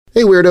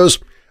Hey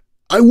Weirdos!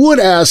 I would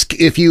ask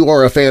if you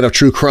are a fan of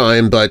true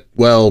crime, but,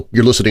 well,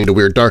 you're listening to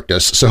Weird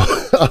Darkness, so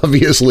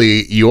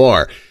obviously you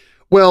are.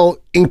 Well,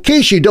 in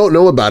case you don't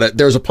know about it,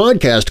 there's a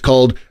podcast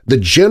called the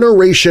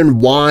Generation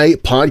Why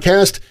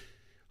Podcast.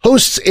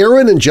 Hosts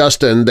Aaron and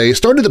Justin, they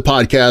started the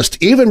podcast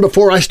even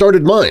before I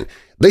started mine.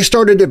 They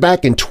started it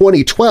back in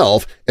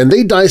 2012, and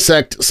they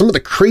dissect some of the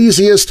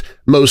craziest,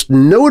 most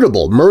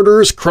notable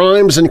murders,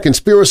 crimes, and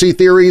conspiracy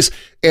theories,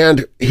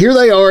 and here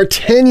they are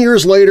 10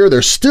 years later,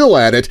 they're still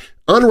at it,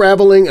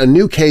 unraveling a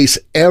new case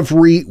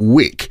every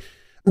week.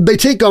 They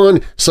take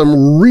on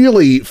some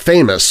really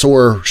famous,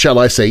 or shall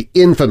I say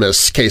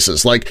infamous,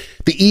 cases like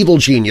the Evil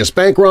Genius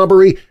bank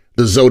robbery,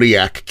 the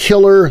Zodiac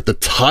Killer, the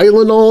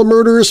Tylenol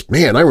murders.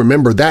 Man, I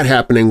remember that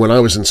happening when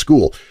I was in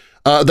school.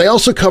 They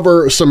also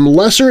cover some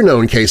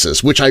lesser-known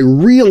cases, which I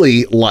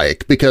really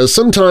like because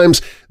sometimes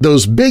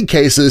those big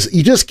cases,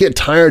 you just get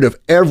tired of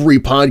every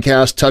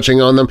podcast touching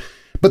on them,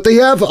 but they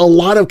have a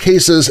lot of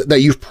cases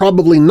that you've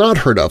probably not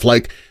heard of,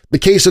 like the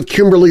case of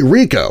Kimberly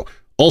Rico,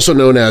 also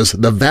known as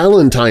the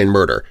Valentine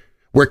murder,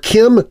 where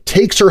Kim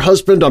takes her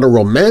husband on a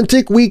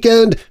romantic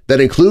weekend that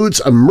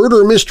includes a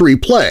murder mystery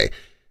play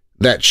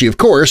that she, of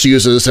course,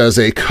 uses as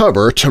a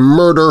cover to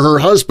murder her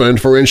husband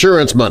for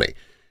insurance money.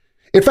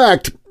 In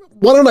fact,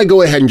 why don't I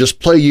go ahead and just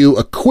play you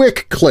a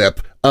quick clip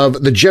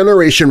of the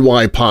Generation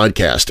Why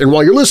podcast, and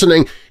while you're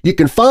listening, you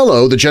can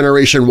follow the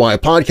Generation Why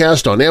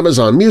podcast on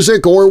Amazon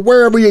Music or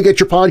wherever you get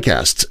your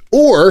podcasts.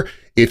 Or,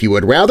 if you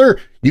would rather,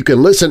 you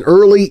can listen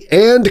early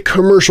and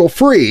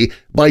commercial-free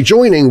by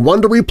joining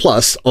Wondery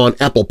Plus on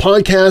Apple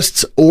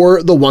Podcasts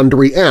or the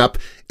Wondery app,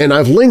 and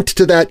I've linked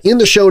to that in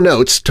the show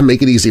notes to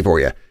make it easy for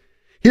you.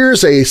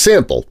 Here's a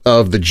sample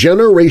of the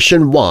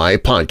Generation Why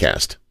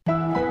podcast.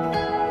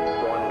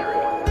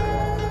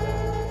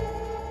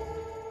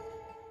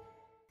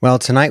 Well,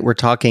 tonight we're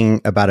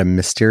talking about a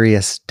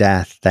mysterious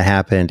death that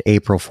happened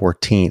April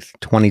 14th,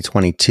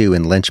 2022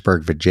 in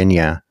Lynchburg,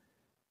 Virginia.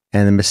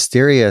 And the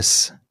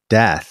mysterious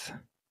death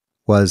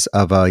was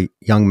of a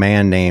young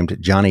man named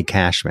Johnny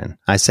Cashman.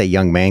 I say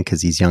young man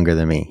because he's younger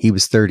than me. He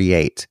was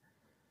 38.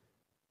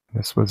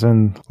 This was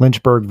in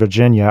Lynchburg,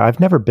 Virginia. I've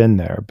never been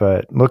there,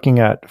 but looking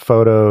at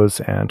photos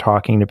and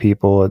talking to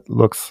people,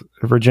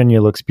 Virginia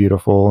looks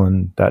beautiful,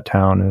 and that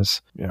town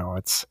is,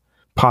 it's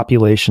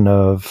population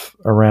of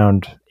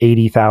around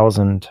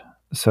 80,000.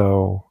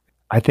 So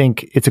I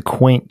think it's a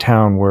quaint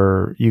town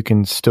where you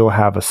can still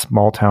have a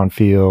small town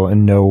feel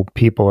and know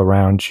people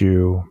around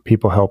you.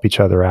 People help each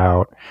other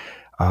out.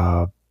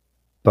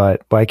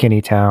 But like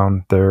any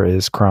town, there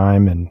is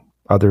crime and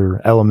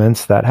other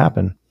elements that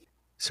happen.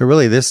 So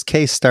really, this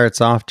case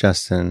starts off,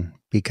 Justin,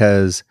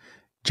 because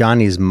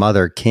Johnny's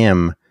mother,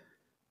 Kim,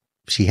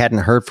 she hadn't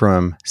heard from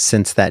him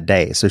since that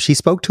day. So she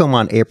spoke to him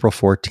on April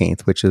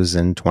 14th, which was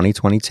in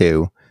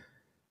 2022.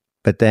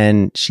 But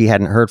then she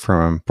hadn't heard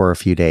from him for a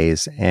few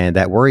days. And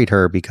that worried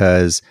her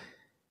because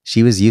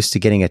she was used to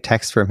getting a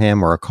text from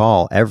him or a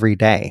call every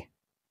day,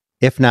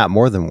 if not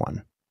more than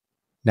one.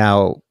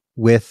 Now,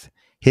 with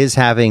his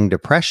having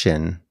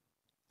depression,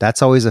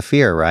 that's always a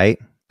fear, right?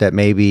 That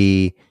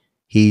maybe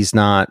he's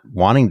not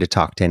wanting to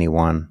talk to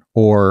anyone,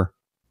 or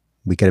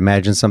we could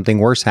imagine something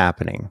worse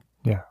happening.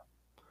 Yeah.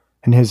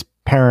 And his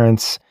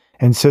parents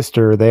and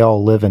sister, they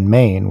all live in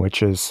Maine,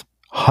 which is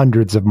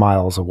hundreds of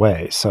miles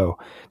away. So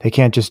they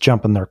can't just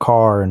jump in their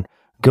car and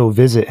go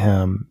visit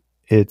him.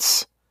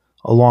 It's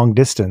a long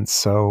distance.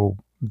 So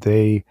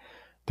their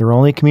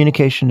only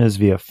communication is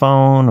via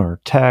phone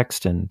or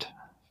text. And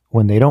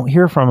when they don't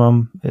hear from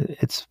him,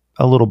 it's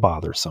a little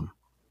bothersome.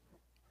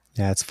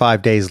 Yeah, it's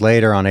 5 days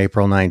later on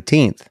April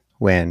 19th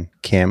when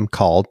Kim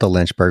called the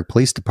Lynchburg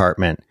Police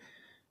Department.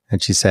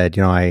 And she said,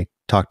 I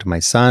talked to my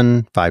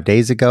son 5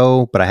 days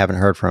ago, but I haven't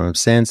heard from him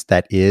since.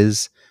 That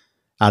is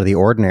out of the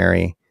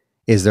ordinary.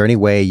 Is there any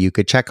way you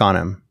could check on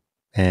him?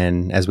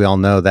 And as we all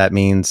know, that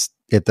means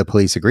if the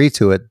police agree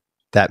to it,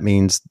 that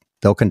means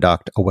they'll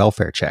conduct a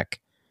welfare check.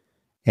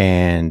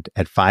 And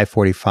at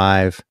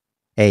 5:45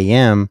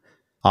 a.m.,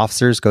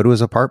 officers go to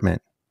his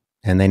apartment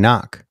and they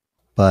knock,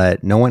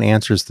 but no one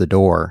answers the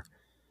door.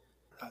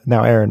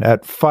 Now, Aaron,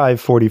 at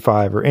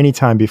 5:45 or any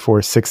time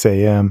before 6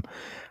 a.m.,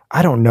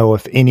 I don't know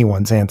if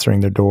anyone's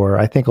answering their door.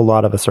 I think a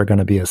lot of us are going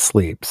to be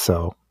asleep,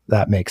 so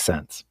that makes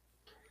sense.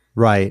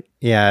 Right.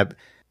 Yeah.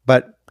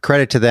 But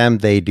credit to them,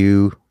 they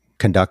do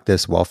conduct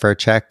this welfare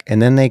check,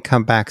 and then they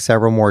come back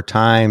several more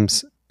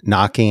times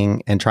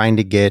knocking and trying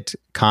to get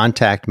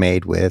contact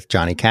made with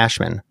Johnny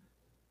Cashman.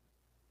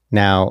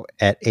 Now,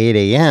 at 8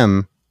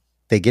 a.m.,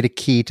 they get a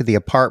key to the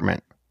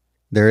apartment.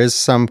 There is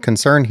some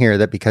concern here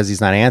that because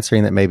he's not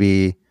answering, that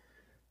maybe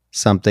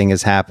something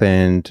has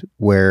happened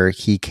where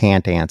he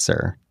can't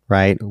answer,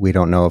 right? We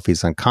don't know if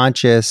he's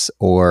unconscious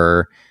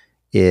or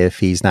if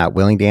he's not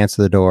willing to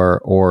answer the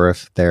door or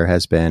if there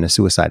has been a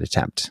suicide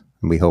attempt.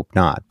 And we hope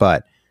not.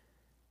 But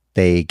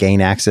they gain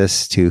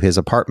access to his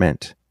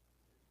apartment.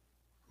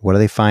 What do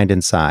they find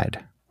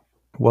inside?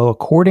 Well,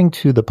 according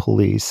to the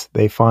police,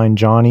 they find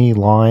Johnny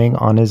lying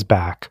on his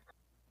back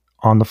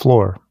on the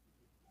floor.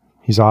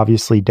 He's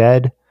obviously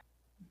dead.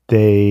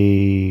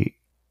 They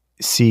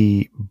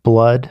see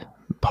blood,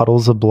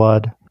 puddles of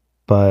blood,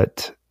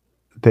 but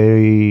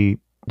they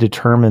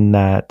determine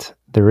that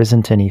there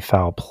isn't any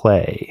foul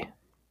play.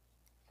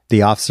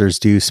 The officers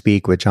do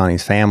speak with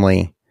Johnny's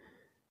family,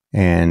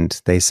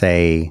 and they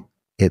say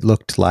it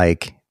looked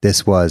like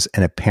this was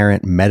an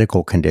apparent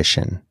medical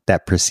condition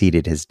that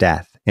preceded his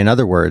death. In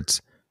other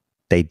words,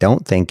 they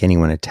don't think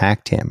anyone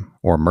attacked him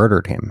or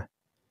murdered him.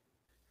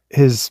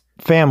 His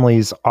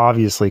family's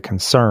obviously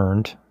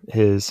concerned.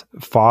 His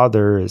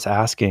father is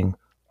asking,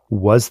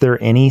 was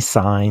there any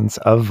signs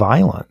of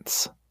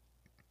violence?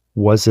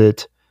 Was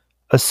it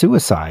a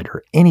suicide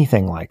or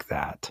anything like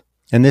that?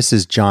 And this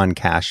is John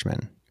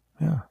Cashman.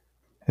 Yeah.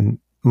 And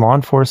law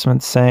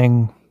enforcement's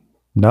saying,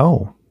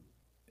 no.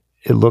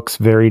 It looks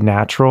very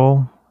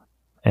natural.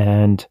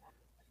 And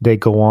they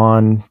go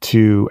on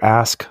to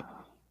ask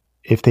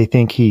if they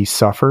think he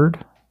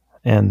suffered.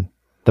 And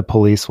the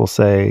police will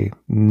say,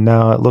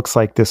 no, it looks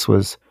like this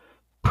was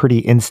pretty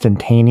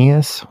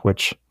instantaneous,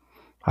 which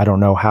I don't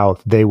know how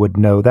they would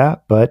know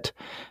that, but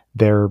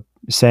they're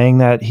saying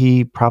that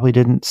he probably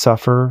didn't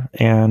suffer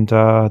and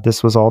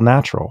this was all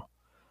natural.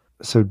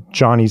 So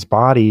Johnny's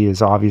body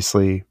is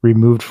obviously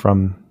removed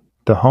from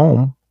the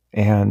home,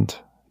 and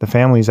the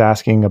family's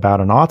asking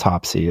about an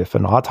autopsy, if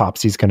an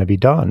autopsy is going to be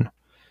done.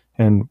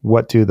 And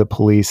what do the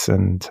police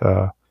and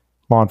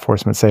law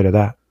enforcement say to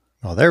that?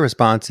 Well, their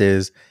response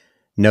is,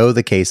 no,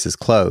 the case is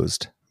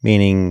closed,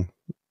 meaning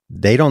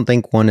they don't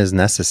think one is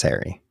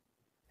necessary.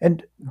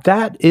 And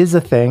that is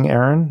a thing,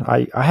 Aaron.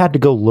 I had to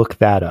go look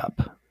that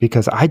up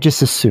because I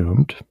just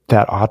assumed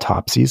that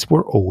autopsies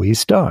were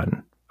always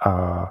done.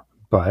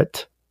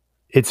 But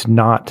it's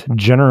not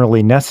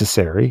generally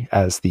necessary,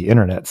 as the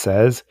internet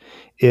says,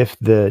 if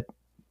the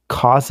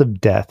cause of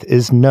death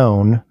is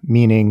known,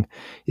 meaning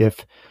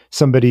if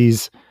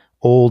somebody's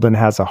old and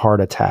has a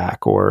heart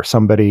attack, or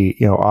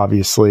somebody,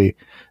 obviously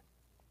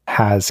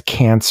has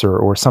cancer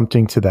or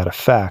something to that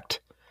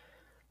effect,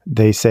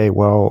 they say,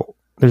 well,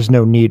 there's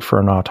no need for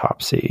an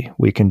autopsy.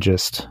 We can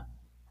just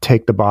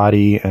take the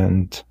body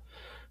and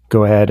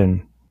go ahead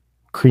and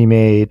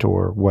cremate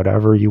or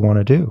whatever you want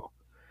to do.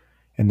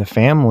 And the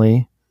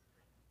family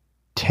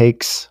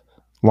takes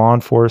law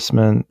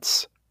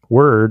enforcement's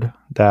word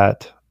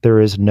that there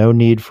is no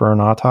need for an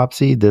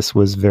autopsy. This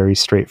was very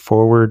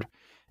straightforward,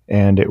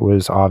 and it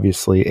was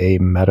obviously a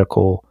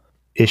medical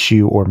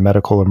issue or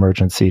medical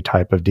emergency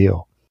type of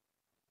deal.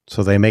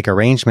 So they make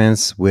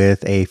arrangements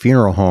with a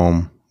funeral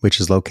home, which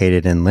is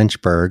located in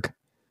Lynchburg,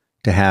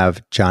 to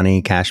have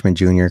Johnny Cashman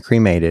Jr.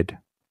 cremated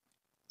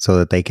so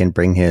that they can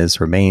bring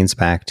his remains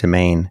back to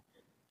Maine,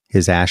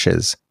 his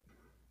ashes.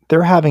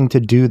 They're having to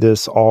do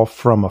this all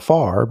from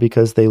afar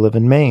because they live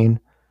in Maine.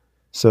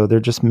 So they're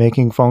just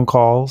making phone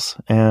calls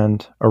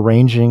and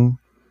arranging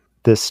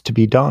this to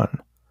be done.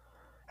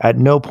 At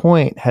no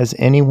point has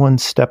anyone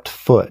stepped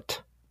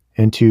foot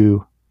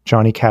into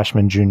Johnny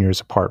Cashman Jr.'s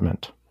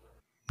apartment.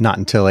 Not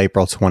until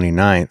April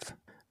 29th.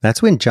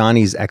 That's when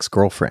Johnny's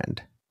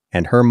ex-girlfriend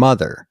and her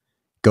mother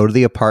go to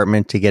the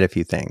apartment to get a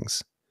few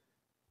things.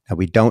 Now,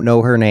 we don't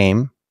know her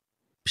name.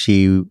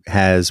 She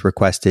has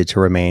requested to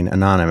remain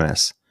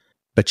anonymous,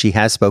 but she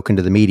has spoken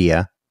to the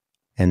media,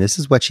 and this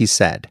is what she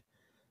said.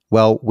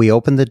 Well, we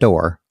opened the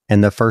door,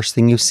 and the first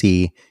thing you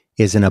see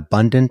is an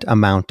abundant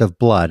amount of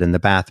blood in the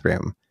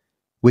bathroom,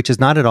 which is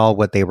not at all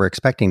what they were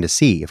expecting to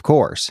see, of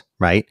course,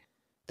 right?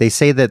 They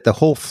say that the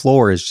whole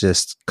floor is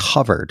just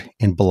covered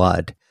in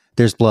blood.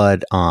 There's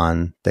blood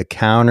on the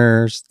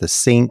counters, the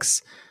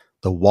sinks,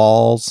 the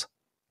walls,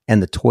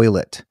 and the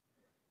toilet.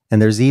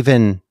 And there's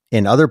even,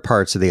 in other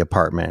parts of the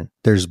apartment,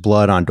 there's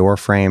blood on door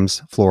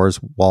frames, floors,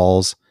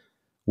 walls,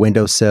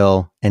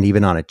 windowsill, and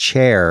even on a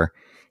chair.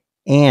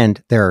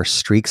 And there are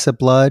streaks of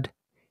blood,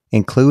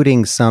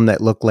 including some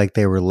that look like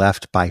they were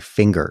left by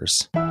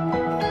fingers.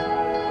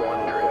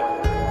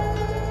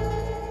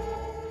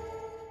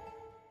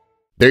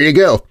 There you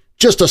go.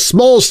 Just a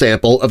small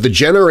sample of the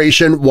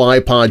Generation Why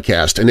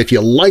podcast. And if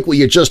you like what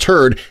you just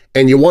heard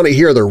and you want to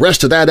hear the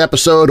rest of that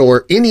episode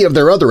or any of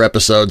their other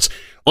episodes,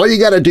 all you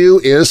got to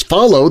do is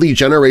follow the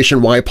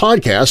Generation Why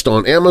podcast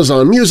on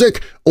Amazon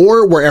Music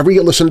or wherever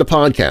you listen to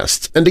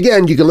podcasts. And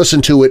again, you can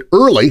listen to it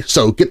early,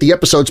 so get the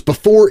episodes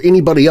before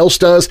anybody else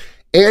does,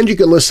 and you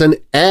can listen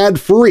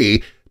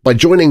ad-free by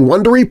joining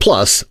Wondery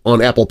Plus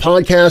on Apple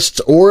Podcasts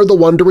or the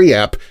Wondery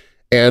app,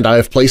 and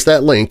I've placed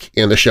that link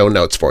in the show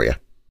notes for you.